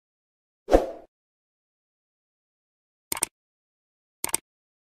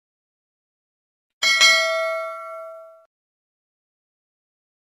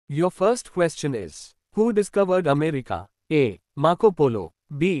Your first question is, who discovered America? A. Marco Polo.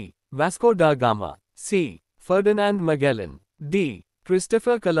 B. Vasco da Gama. C. Ferdinand Magellan. D.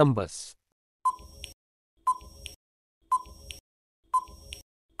 Christopher Columbus.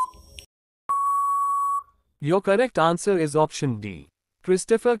 Your correct answer is option D.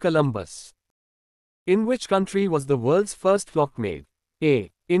 Christopher Columbus. In which country was the world's first clock made? A.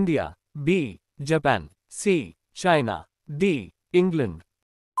 India. B. Japan. C. China. D. England.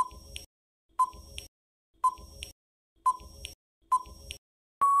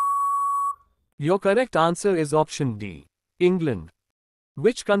 Your correct answer is option D. England.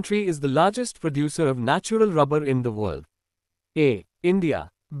 Which country is the largest producer of natural rubber in the world? A. India.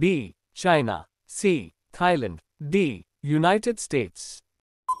 B. China. C. Thailand. D. United States.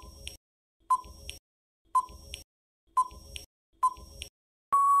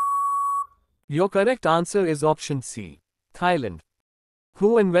 Your correct answer is option C. Thailand.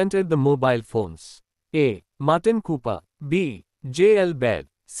 Who invented the mobile phones? A. Martin Cooper. B. J. L. Baird.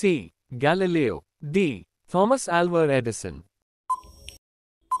 C. Galileo. D. Thomas Alva Edison.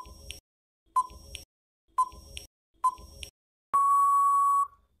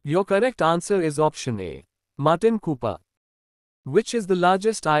 Your correct answer is option A. Martin Cooper. Which is the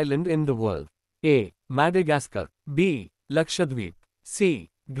largest island in the world? A. Madagascar. B. Lakshadweep. C.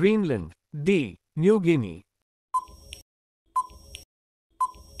 Greenland. D. New Guinea.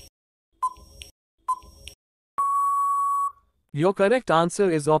 Your correct answer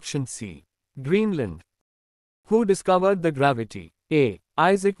is option C. Greenland. Who discovered the gravity? A.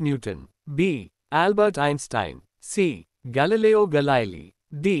 Isaac Newton. B. Albert Einstein. C. Galileo Galilei.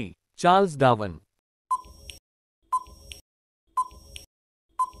 D. Charles Darwin.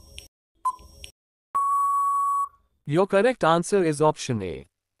 Your correct answer is option A.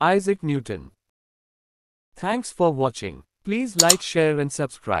 Isaac Newton. Thanks for watching. Please like, share and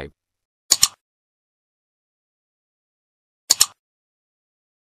subscribe.